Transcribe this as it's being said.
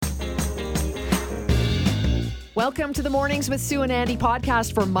Welcome to the Mornings with Sue and Andy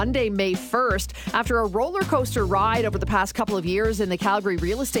podcast for Monday, May 1st. After a roller coaster ride over the past couple of years in the Calgary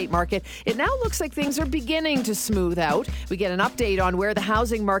real estate market, it now looks like things are beginning to smooth out. We get an update on where the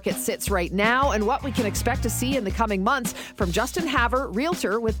housing market sits right now and what we can expect to see in the coming months from Justin Havre,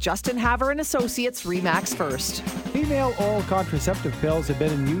 Realtor with Justin Havre Associates ReMax First. Female oral contraceptive pills have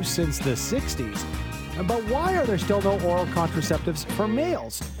been in use since the 60s. But why are there still no oral contraceptives for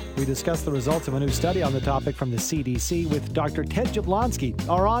males? We discuss the results of a new study on the topic from the C.D.C. with Dr. Ted Jablonski,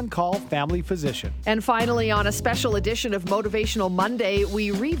 our on-call family physician. And finally, on a special edition of Motivational Monday,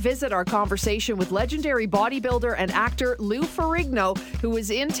 we revisit our conversation with legendary bodybuilder and actor Lou Ferrigno, who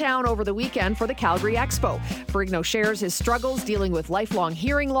was in town over the weekend for the Calgary Expo. Ferrigno shares his struggles dealing with lifelong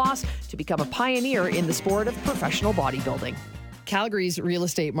hearing loss to become a pioneer in the sport of professional bodybuilding. Calgary's real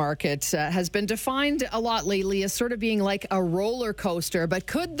estate market has been defined a lot lately as sort of being like a roller coaster, but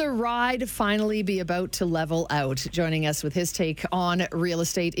could the ride finally be about to level out? Joining us with his take on real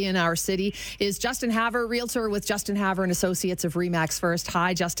estate in our city is Justin Havre, Realtor with Justin Havre Associates of ReMax First.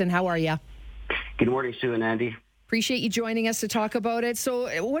 Hi, Justin. How are you? Good morning, Sue and Andy. Appreciate you joining us to talk about it.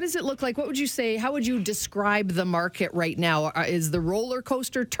 So what does it look like? What would you say? How would you describe the market right now? Is the roller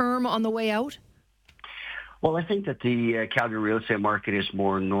coaster term on the way out? Well, I think that the Calgary real estate market is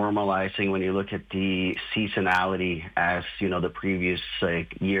more normalizing when you look at the seasonality, as, you know, the previous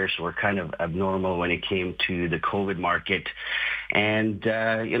years were kind of abnormal when it came to the COVID market. And,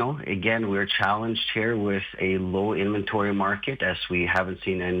 again, we're challenged here with a low inventory market, as we haven't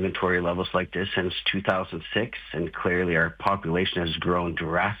seen inventory levels like this since 2006. And clearly our population has grown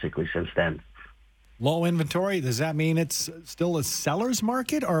drastically since then. Low inventory, does that mean it's still a seller's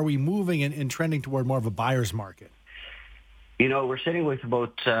market, or are we moving and trending toward more of a buyer's market? You know, we're sitting with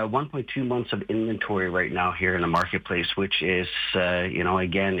about 1.2 months of inventory right now here in the marketplace, which is,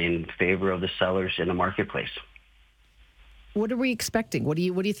 again, in favor of the sellers in the marketplace. What are we expecting? What do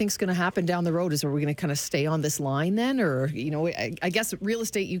you think is going to happen down the road? Are we going to kind of stay on this line then? Or, I guess real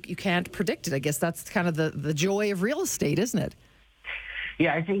estate, you can't predict it. I guess that's kind of the joy of real estate, isn't it?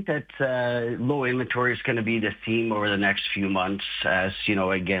 Yeah, I think that low inventory is going to be the theme over the next few months. As,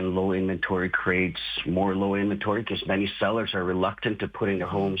 again, low inventory creates more low inventory because many sellers are reluctant to putting their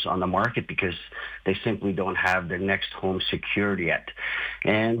homes on the market because they simply don't have their next home secured yet.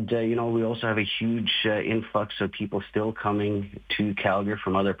 And, we also have a huge influx of people still coming to Calgary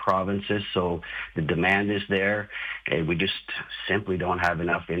from other provinces. So the demand is there. And we just simply don't have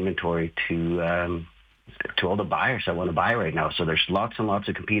enough inventory to all the buyers that want to buy right now. So there's lots and lots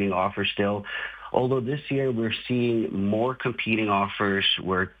of competing offers still. Although this year we're seeing more competing offers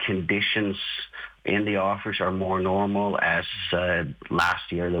where conditions in the offers are more normal, as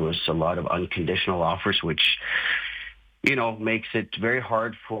last year there was a lot of unconditional offers, which makes it very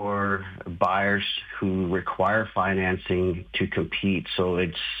hard for buyers who require financing to compete. So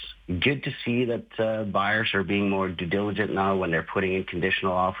it's good to see that buyers are being more due diligent now when they're putting in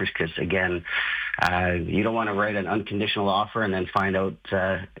conditional offers, because, again, you don't want to write an unconditional offer and then find out,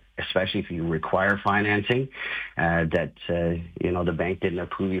 especially if you require financing, that, the bank didn't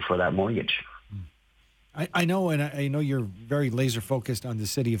approve you for that mortgage. I know, and I know you're very laser focused on the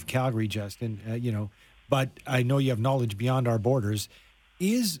city of Calgary, Justin, but I know you have knowledge beyond our borders.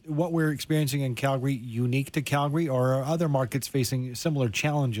 Is what we're experiencing in Calgary unique to Calgary, or are other markets facing similar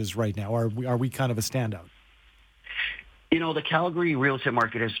challenges right now? Are we kind of a standout? The Calgary real estate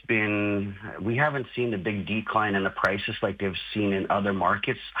market we haven't seen the big decline in the prices like they've seen in other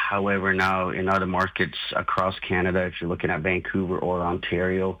markets. However, now in other markets across Canada, if you're looking at Vancouver or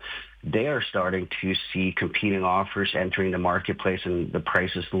Ontario, they are starting to see competing offers entering the marketplace and the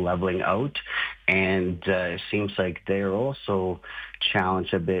prices leveling out. And it seems like they're also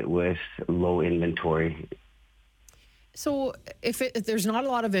challenged a bit with low inventory. So if there's not a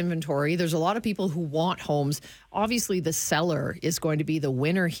lot of inventory, there's a lot of people who want homes. Obviously, the seller is going to be the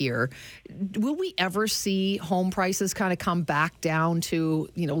winner here. Will we ever see home prices kind of come back down to,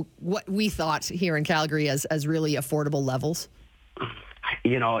 what we thought here in Calgary as really affordable levels?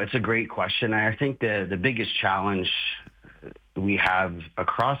 It's a great question. I think the biggest challenge we have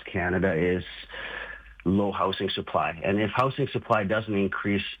across Canada is low housing supply. And if housing supply doesn't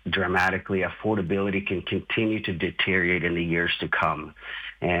increase dramatically, affordability can continue to deteriorate in the years to come.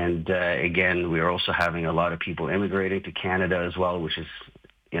 And again, we are also having a lot of people immigrating to Canada as well, which is,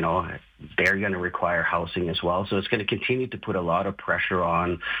 they're going to require housing as well. So it's going to continue to put a lot of pressure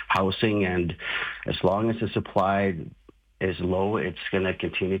on housing. And as long as the supply is low, it's going to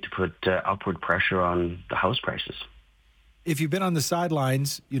continue to put upward pressure on the house prices. If you've been on the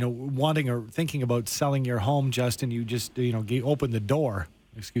sidelines, wanting or thinking about selling your home, Justin, you just, opened the door,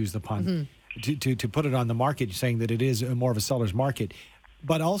 excuse the pun. to put it on the market, saying that it is more of a seller's market.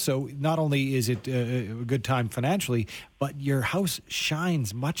 But also, not only is it a good time financially, but your house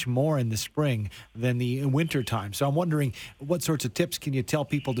shines much more in the spring than the winter time. So I'm wondering, what sorts of tips can you tell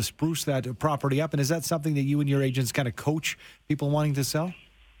people to spruce that property up? And is that something that you and your agents kind of coach people wanting to sell?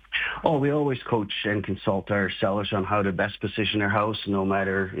 Oh, we always coach and consult our sellers on how to best position their house, no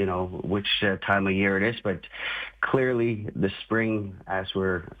matter, which time of year it is. But clearly the spring, as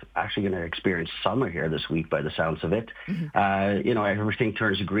we're actually going to experience summer here this week by the sounds of it, everything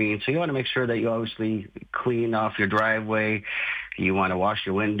turns green. So you want to make sure that you obviously clean off your driveway. You want to wash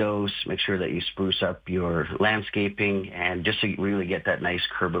your windows, make sure that you spruce up your landscaping, and just to really get that nice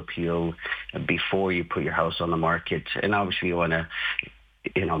curb appeal before you put your house on the market. And obviously you want to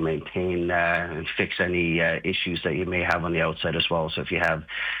maintain and fix any issues that you may have on the outside as well. So if you have,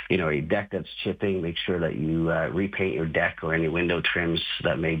 a deck that's chipping, make sure that you repaint your deck or any window trims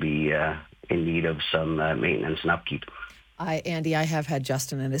that may be in need of some maintenance and upkeep. Andy, I have had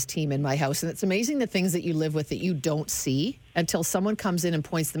Justin and his team in my house, and it's amazing the things that you live with that you don't see until someone comes in and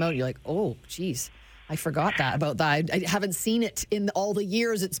points them out. And you're like, oh, geez. I forgot about that. I haven't seen it in all the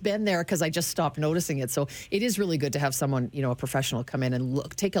years it's been there because I just stopped noticing it. So it is really good to have someone, a professional come in and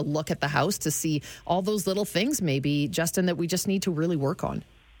take a look at the house to see all those little things maybe, Justin, that we just need to really work on.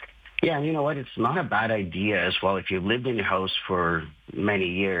 Yeah, and you know what? It's not a bad idea as well, if you've lived in your house for many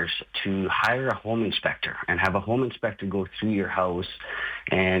years, to hire a home inspector and have a home inspector go through your house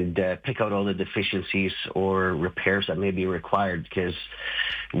and pick out all the deficiencies or repairs that may be required. Because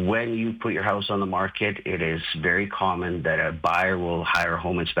when you put your house on the market, it is very common that a buyer will hire a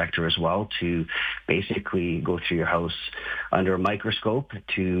home inspector as well to basically go through your house under a microscope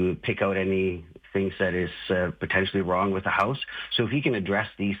to pick out any things that is potentially wrong with the house. So if you can address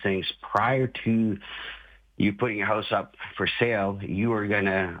these things prior to you putting your house up for sale, you are going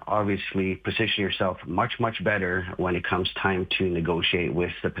to obviously position yourself much, much better when it comes time to negotiate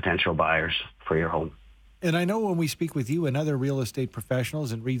with the potential buyers for your home. And I know when we speak with you and other real estate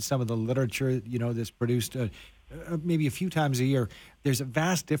professionals and read some of the literature, that's produced maybe a few times a year, there's a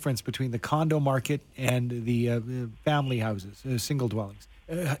vast difference between the condo market and the family houses, single dwellings.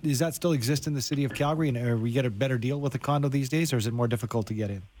 Does that still exist in the city of Calgary, and we get a better deal with a condo these days, or is it more difficult to get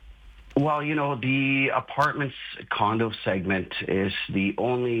in? Well, the apartments condo segment is the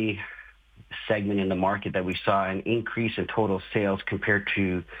only segment in the market that we saw an increase in total sales compared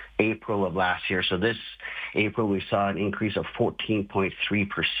to April of last year. So this April, we saw an increase of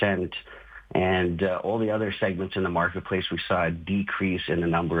 14.3%. And all the other segments in the marketplace, we saw a decrease in the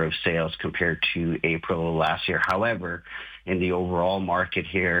number of sales compared to April of last year. However, in the overall market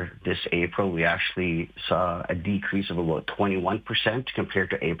here this April, we actually saw a decrease of about 21%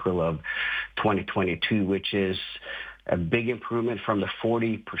 compared to April of 2022, which is a big improvement from the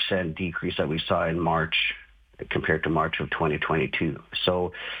 40% decrease that we saw in March compared to March of 2022.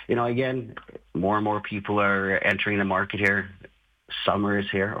 So, again, more and more people are entering the market here. Summer is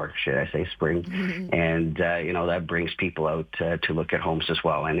here, or should I say spring, and that brings people out to look at homes as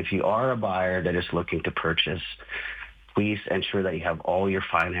well. And if you are a buyer that is looking to purchase, please ensure that you have all your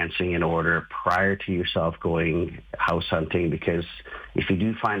financing in order prior to yourself going house hunting, because if you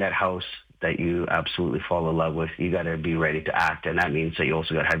do find that house that you absolutely fall in love with, you got to be ready to act, and that means that you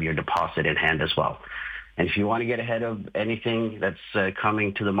also got to have your deposit in hand as well. And if you want to get ahead of anything that's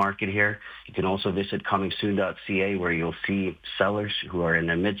coming to the market here, you can also visit comingsoon.ca, where you'll see sellers who are in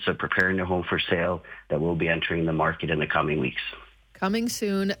the midst of preparing their home for sale that will be entering the market in the coming weeks.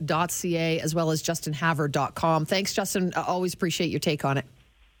 Comingsoon.ca, as well as justinhavre.com. Thanks, Justin. I always appreciate your take on it.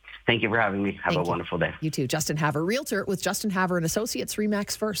 Thank you for having me. Have a wonderful day. You too. Justin Havre, Realtor with Justin Havre and Associates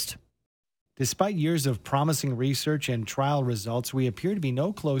ReMax First. Despite years of promising research and trial results, we appear to be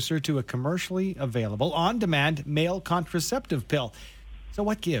no closer to a commercially available, on-demand male contraceptive pill. So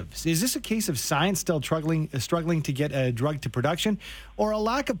what gives? Is this a case of science still struggling to get a drug to production, or a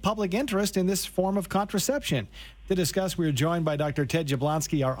lack of public interest in this form of contraception? To discuss, we're joined by Dr. Ted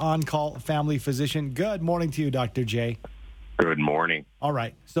Jablonski, our on-call family physician. Good morning to you, Dr. J. Good morning. All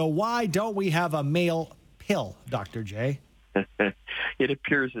right. So why don't we have a male pill, Dr. J? It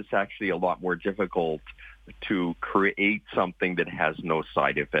appears it's actually a lot more difficult to create something that has no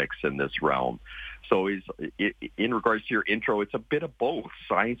side effects in this realm. So in regards to your intro, it's a bit of both.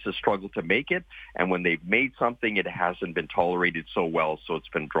 Science has struggled to make it, and when they've made something, it hasn't been tolerated so well, so it's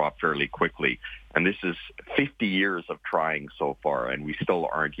been dropped fairly quickly. And this is 50 years of trying so far, and we still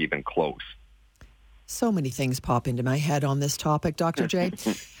aren't even close. So many things pop into my head on this topic, Dr. J.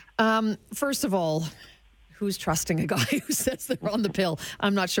 First of all, who's trusting a guy who says they're on the pill?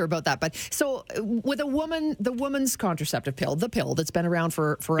 I'm not sure about that. But so with a woman, the woman's contraceptive pill, the pill that's been around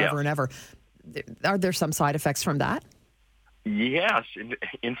for forever and ever, are there some side effects from that? Yes.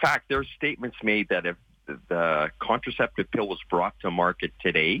 In fact, there are statements made that if the contraceptive pill was brought to market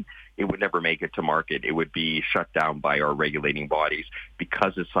today, it would never make it to market. It would be shut down by our regulating bodies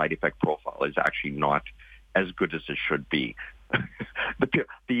because its side effect profile is actually not as good as it should be.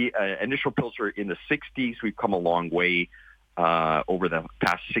 The initial pills are in the 60s. We've come a long way over the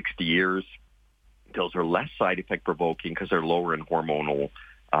past 60 years. Pills are less side effect provoking because they're lower in hormonal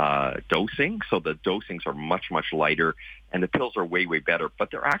dosing. So the dosings are much, much lighter, and the pills are way, way better.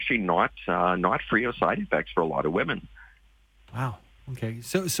 But they're actually not free of side effects for a lot of women. Wow. Okay.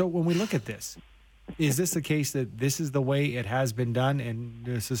 So when we look at this, is this the case that this is the way it has been done, and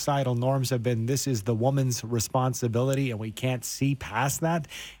the societal norms have been this is the woman's responsibility, and we can't see past that?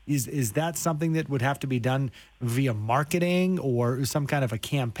 Is that something that would have to be done via marketing or some kind of a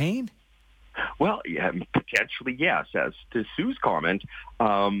campaign? Well, yeah, potentially, yes. As to Sue's comment,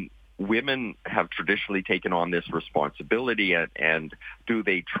 women have traditionally taken on this responsibility, and do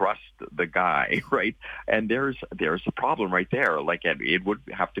they trust the guy, right? And there's a problem right there. Like, it would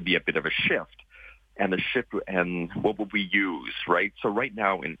have to be a bit of a shift. And the shift, and what would we use, right? So right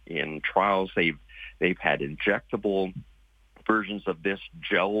now in trials, they've had injectable versions of this,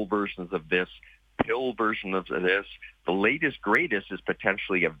 gel versions of this, pill version of this. The latest, greatest is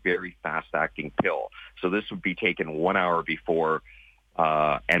potentially a very fast-acting pill. So this would be taken 1 hour before,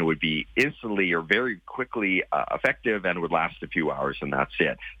 and would be instantly or very quickly effective, and would last a few hours, and that's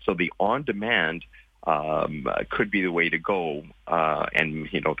it. So the on-demand could be the way to go. And,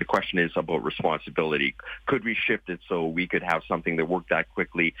 the question is about responsibility. Could we shift it so we could have something that worked that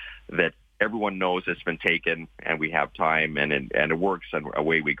quickly, that everyone knows it's been taken, and we have time, and it works, and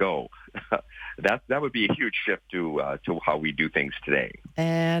away we go? That would be a huge shift to how we do things today.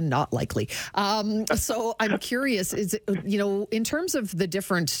 And not likely. So I'm curious, is it, in terms of the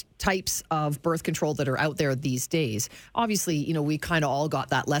different types of birth control that are out there these days, obviously, we kind of all got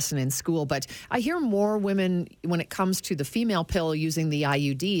that lesson in school, but I hear more women, when it comes to the female pill, using the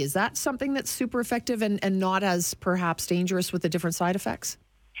IUD. Is that something that's super effective and not as perhaps dangerous with the different side effects?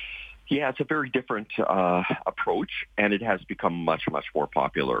 Yeah, it's a very different approach, and it has become much, much more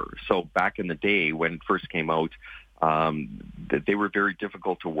popular. So back in the day when it first came out, they were very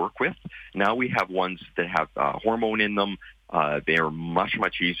difficult to work with. Now we have ones that have hormone in them. They are much,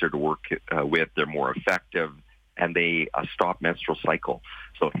 much easier to work with. They're more effective, and they stop menstrual cycle.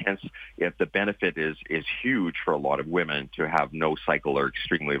 So hence, if the benefit is huge for a lot of women to have no cycle or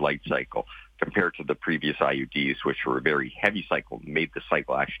extremely light cycle, compared to the previous IUDs, which were a very heavy cycle, made the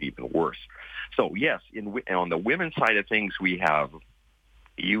cycle actually even worse. So yes, on the women's side of things, we have,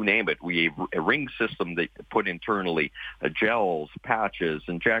 you name it, we have a ring system that put internally, gels, patches,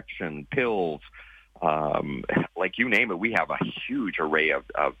 injection, pills, like you name it. We have a huge array of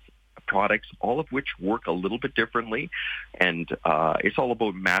products, all of which work a little bit differently, and it's all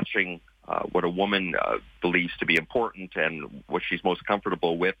about matching what a woman believes to be important and what she's most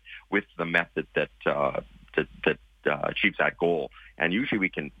comfortable with the method that achieves that goal. And usually we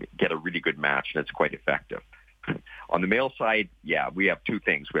can get a really good match, and it's quite effective. On the male side, yeah, we have two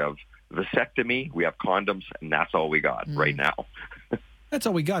things. We have vasectomy, we have condoms, and that's all we got right now. That's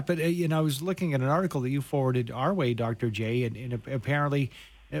all we got. But, I was looking at an article that you forwarded our way, Dr. J, and apparently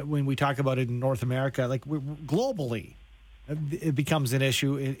when we talk about it in North America, like globally, it becomes an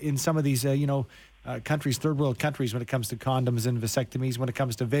issue in some of these, countries, third world countries, when it comes to condoms and vasectomies, when it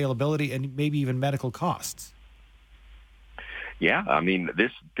comes to availability and maybe even medical costs. Yeah, I mean,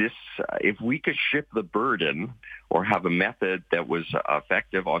 this if we could shift the burden or have a method that was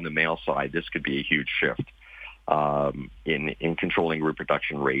effective on the male side, this could be a huge shift in controlling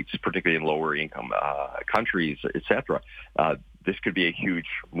reproduction rates, particularly in lower income countries, et cetera. This could be a huge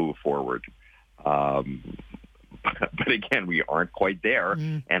move forward. But again, we aren't quite there.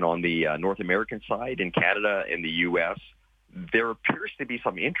 And on the North American side, in Canada, in the U.S., there appears to be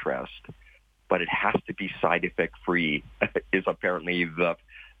some interest, but it has to be side effect free is apparently the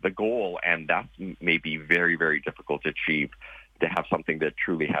goal, and that may be very, very difficult to achieve, to have something that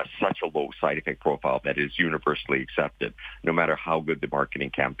truly has such a low side effect profile that is universally accepted, no matter how good the marketing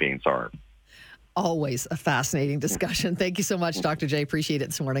campaigns are. Always a fascinating discussion. Thank you so much, Dr. J. Appreciate it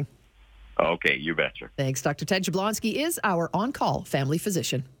this morning. Okay, you betcha. Thanks. Dr. Ted Jablonski is our on-call family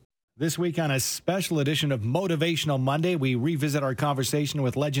physician. This week on a special edition of Motivational Monday, we revisit our conversation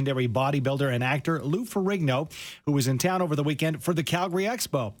with legendary bodybuilder and actor Lou Ferrigno, who was in town over the weekend for the Calgary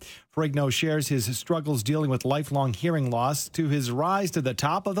Expo. Ferrigno shares his struggles dealing with lifelong hearing loss to his rise to the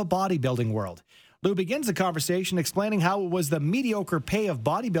top of the bodybuilding world. Lou begins the conversation explaining how it was the mediocre pay of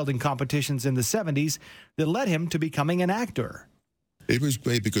bodybuilding competitions in the 70s that led him to becoming an actor. It was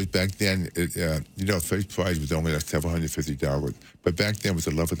great because back then, first prize was only like $750. But back then was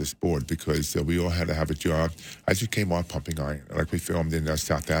the love of the sport because we all had to have a job. I just came off pumping iron, like we filmed in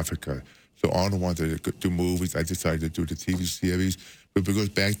South Africa. So Arnold wanted to do movies. I decided to do the TV series. But because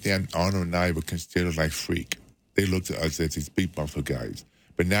back then, Arnold and I were considered like freak. They looked at us as these big muscle guys.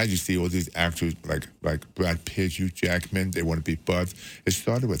 But now you see all these actors like Brad Pitt, Hugh Jackman, they want to be buff. It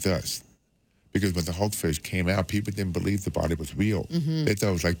started with us. Because when the Hulk first came out, people didn't believe the body was real. Mm-hmm. They thought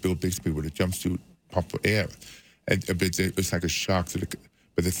it was like Bill Bixby with a jumpsuit pump for air. And it's like a shock to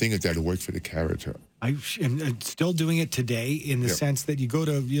but the thing is that it worked for the character. I am still doing it today in the sense that you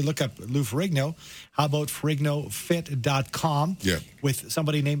look up Lou Ferrigno. How about FerrignoFit.com with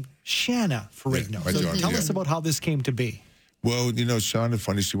somebody named Shanna Ferrigno. So tell us about how this came to be. Well, Shanna,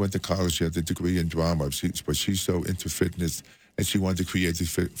 funny, she went to college. She had a degree in drama, but she's so into fitness, and she wanted to create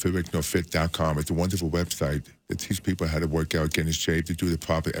this FerrignoFit.com. It's a wonderful website that teaches people how to work out, get in shape, to do the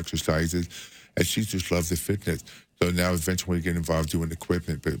proper exercises, and she just loves the fitness. So now eventually we get involved doing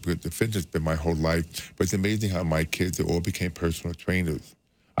equipment, but the fitness has been my whole life. But it's amazing how my kids, they all became personal trainers.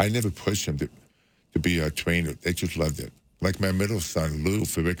 I never pushed them to be a trainer. They just loved it. Like my middle son, Lou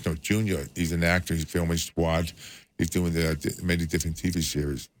Ferrigno Jr., he's an actor. He's filming SWAT. He's doing many different TV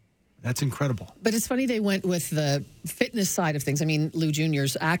series. That's incredible. But it's funny they went with the fitness side of things. I mean, Lou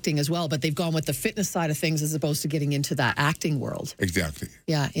Jr.'s acting as well, but they've gone with the fitness side of things as opposed to getting into that acting world. Exactly.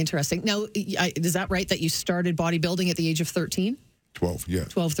 Yeah, interesting. Now, is that right that you started bodybuilding at the age of 13? 12, yeah.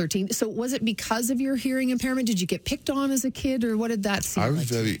 12, 13. So was it because of your hearing impairment? Did you get picked on as a kid, or what did that seem like? I was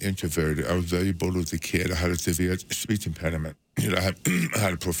very introverted. I was very bold as a kid. I had a severe speech impediment. I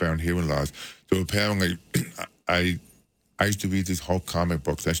had a profound hearing loss. So apparently, I used to read these whole comic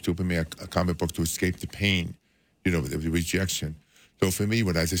books. I stupid made a comic book to escape the pain, the rejection. So for me,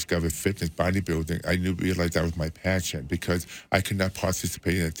 when I discovered fitness, bodybuilding, I realized that was my passion because I could not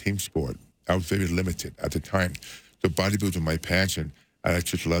participate in a team sport. I was very limited at the time. So bodybuilding was my passion. And I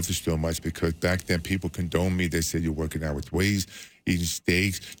just loved it so much because back then people condoned me. They said, you're working out with weights, eating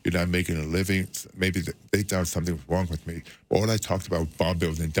steaks, you're not making a living. Maybe they thought something was wrong with me. All I talked about was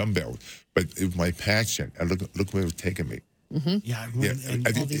barbells and dumbbells. But it was my passion. And look where it was taking me. Mm-hmm. Yeah.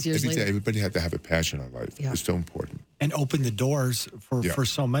 And all these years later. Everybody had to have a passion in life. Yeah. It's so important. And open the doors for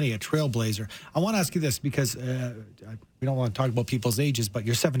so many, a trailblazer. I want to ask you this because we don't want to talk about people's ages, but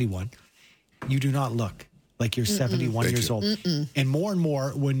you're 71. You do not look like you're 71 years old. And more,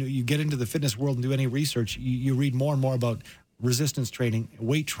 when you get into the fitness world and do any research, you read more and more about resistance training,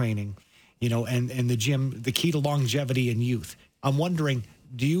 weight training, and the gym, the key to longevity and youth. I'm wondering,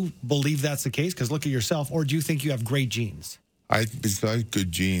 do you believe that's the case? Because look at yourself. Or do you think you have great genes? Besides good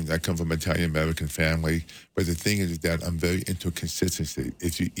genes, I come from an Italian-American family. But the thing is that I'm very into consistency.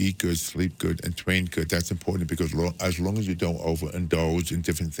 If you eat good, sleep good, and train good, that's important because as long as you don't overindulge in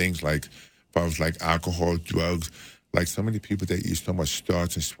different things like alcohol, drugs, like so many people, they eat so much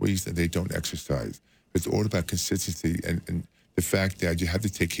starch and sweets and they don't exercise. It's all about consistency and the fact that you have to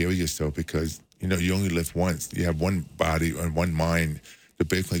take care of yourself because, you only live once. You have one body and one mind. So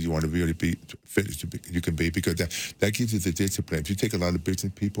basically, you want to really be fit as you can be because that gives you the discipline. If you take a lot of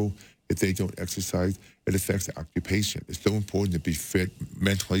business people, if they don't exercise, it affects their occupation. It's so important to be fit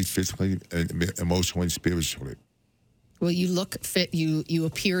mentally, physically, and emotionally, and spiritually. Well, you look fit. You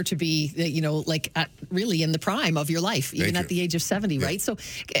appear to be, really in the prime of your life, even at the age of 70, right? So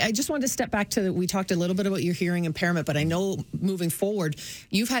I just wanted to step back to, we talked a little bit about your hearing impairment, but I know moving forward,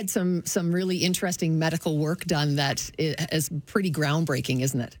 you've had some really interesting medical work done that is pretty groundbreaking,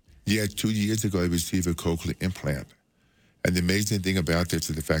 isn't it? Yeah, 2 years ago, I received a cochlear implant. And the amazing thing about this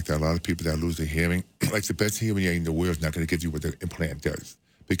is the fact that a lot of people that lose their hearing, like the best hearing aid in the world is not going to give you what the implant does,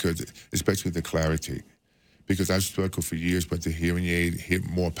 because especially the clarity. Because I've struggled for years with the hearing aid,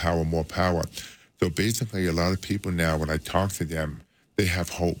 more power. So basically, a lot of people now, when I talk to them, they have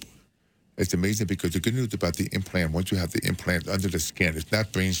hope. It's amazing because the good news about the implant, once you have the implant under the skin, it's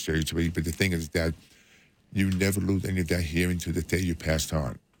not brain surgery, but the thing is that you never lose any of that hearing to the day you passed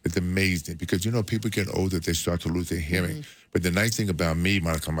on. It's amazing because, people get older, they start to lose their hearing. Mm-hmm. But the nice thing about me,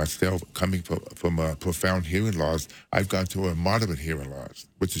 Monica, myself, coming from a profound hearing loss, I've gone to a moderate hearing loss,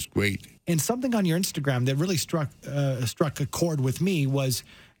 which is great. And something on your Instagram that really struck a chord with me was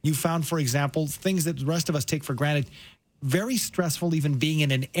you found, for example, things that the rest of us take for granted, very stressful even being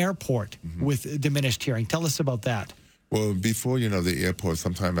in an airport with diminished hearing. Tell us about that. Well, before, the airport,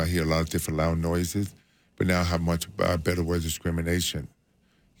 sometimes I hear a lot of different loud noises, but now I have much better word discrimination.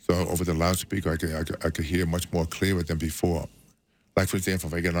 So over the loudspeaker, I could hear much more clearer than before. Like, for example,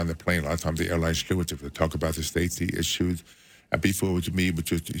 if I get on the plane, a lot of times the airline stewards will talk about the safety issues. And before it was me, would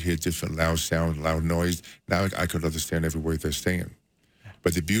just hear different loud sounds, loud noise. Now I could understand every word they're saying.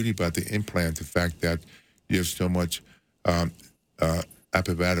 But the beauty about the implant, the fact that you have so much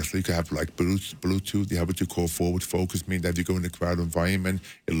apparatus, you can have like Bluetooth, you have what you call forward focus, meaning that if you go in a crowded environment,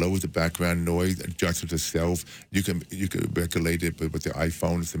 it lowers the background noise, adjusts itself. You can regulate it with the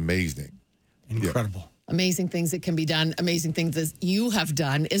iPhone. It's amazing. Incredible. Amazing things that can be done, amazing things that you have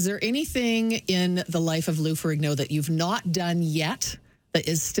done. Is there anything in the life of Lou Ferrigno that you've not done yet that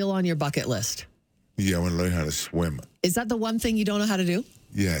is still on your bucket list? Yeah, I want to learn how to swim. Is that the one thing you don't know how to do?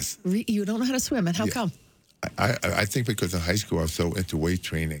 Yes. You don't know how to swim, and how come? I think because in high school I was so into weight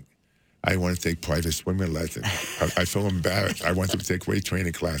training. I wanted to take private swimming lessons. I felt embarrassed. I wanted to take weight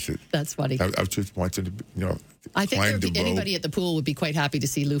training classes. That's funny. I just wanted to, I think climb the rope. Anybody at the pool would be quite happy to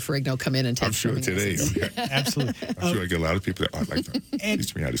see Lou Ferrigno come in and take I'm sure today. Absolutely. I'm sure I get a lot of people that would like to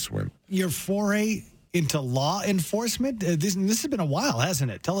teach me how to swim. Your foray into law enforcement, this has been a while,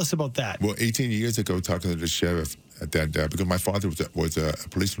 hasn't it? Tell us about that. Well, 18 years ago, talking to the sheriff, because my father was a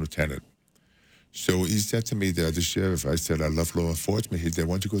police lieutenant. So he said to me, the sheriff, I said, I love law enforcement. He said,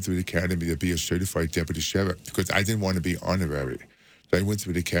 why don't you go through the academy to be a certified deputy sheriff? Because I didn't want to be honorary. So I went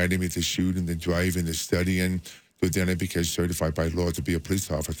through the academy, the shooting, the driving, the studying. So then I became certified by law to be a police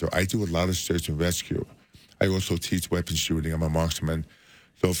officer. I do a lot of search and rescue. I also teach weapons shooting. I'm a marksman.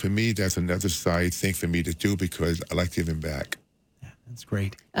 So for me, that's another side thing for me to do because I like giving back. That's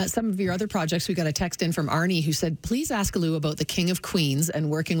great. Some of your other projects, we got a text in from Arnie who said, please ask Lou about the King of Queens and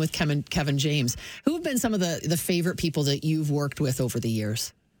working with Kevin James. Who have been some of the favorite people that you've worked with over the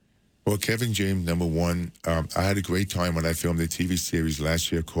years? Well, Kevin James, number one. I had a great time when I filmed the TV series last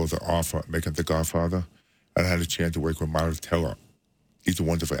year called The Offer, Making the Godfather. I had a chance to work with Miles Teller. He's a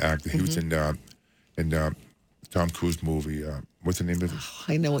wonderful actor. He was in Tom Cruise movie. What's the name of it?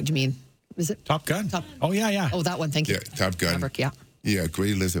 I know what you mean. Is it? Top Gun. Oh, yeah. Oh, that one. Thank you. Yeah, Top Gun. Maverick, yeah. Yeah,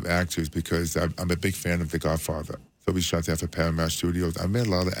 great list of actors because I'm a big fan of The Godfather. So we shot that for Paramount Studios. I met a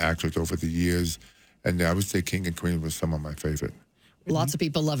lot of actors over the years, and I would say King and Queen was some of my favorite. Lots of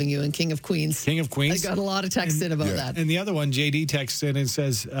people loving you in King of Queens. King of Queens. I got a lot of texts in about that. And the other one, JD texts in and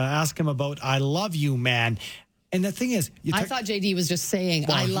says, ask him about I love you, man. And the thing is... I thought JD was just saying,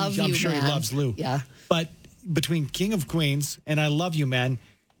 I love you, man. I'm sure he loves Lou. Yeah. But between King of Queens and I love you, man...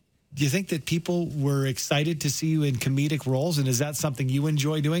 Do you think that people were excited to see you in comedic roles? And is that something you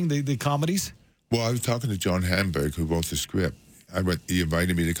enjoy doing, the comedies? Well, I was talking to John Hamburg, who wrote the script. He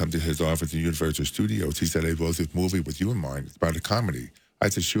invited me to come to his office in Universal Studios. He said, I wrote this movie with you in mind. It's about a comedy. I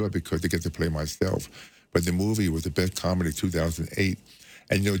said, sure, because I get to play myself. But the movie was the best comedy 2008.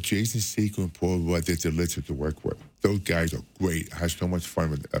 And, Jason Segel and Paul Rudd, they're delicious to work with. Those guys are great. I had so much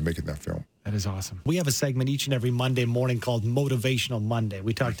fun with making that film. That is awesome. We have a segment each and every Monday morning called Motivational Monday.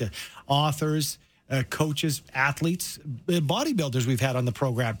 We talk to authors, coaches, athletes, bodybuilders we've had on the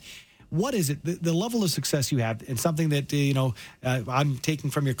program. What is it, the level of success you have, and something that, I'm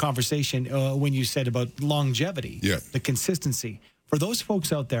taking from your conversation when you said about longevity, the consistency. For those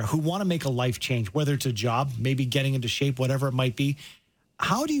folks out there who want to make a life change, whether it's a job, maybe getting into shape, whatever it might be,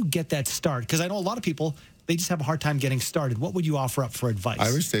 how do you get that start? Because I know a lot of people, they just have a hard time getting started. What would you offer up for advice?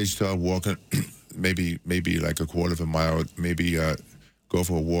 I would say start walking, maybe like a quarter of a mile, maybe go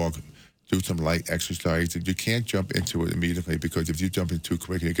for a walk, do some light exercise. You can't jump into it immediately because if you jump in too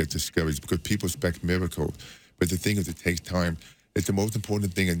quick, you get discouraged because people expect miracles. But the thing is, it takes time. It's the most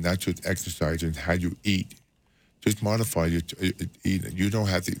important thing is not just exercise and how you eat. Just modify your eating. You don't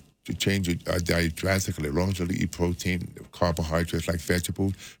have to change your diet drastically as long as you eat protein, carbohydrates like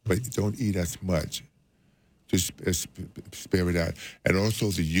vegetables, but don't eat as much. Just spare it out. And also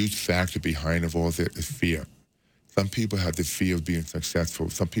the huge factor behind of all that is fear. Some people have the fear of being successful.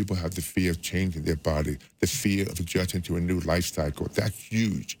 Some people have the fear of changing their body, the fear of adjusting to a new life cycle. That's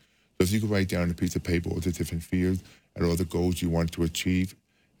huge. So if you can write down on a piece of paper all the different fears and all the goals you want to achieve,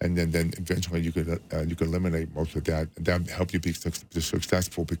 and then eventually you can eliminate most of that, and that will help you be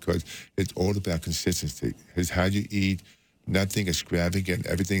successful because it's all about consistency. It's how you eat, nothing extravagant,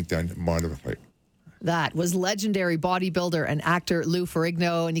 everything done moderately. That was legendary bodybuilder and actor Lou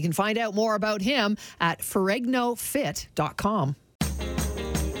Ferrigno, and you can find out more about him at ferrignofit.com.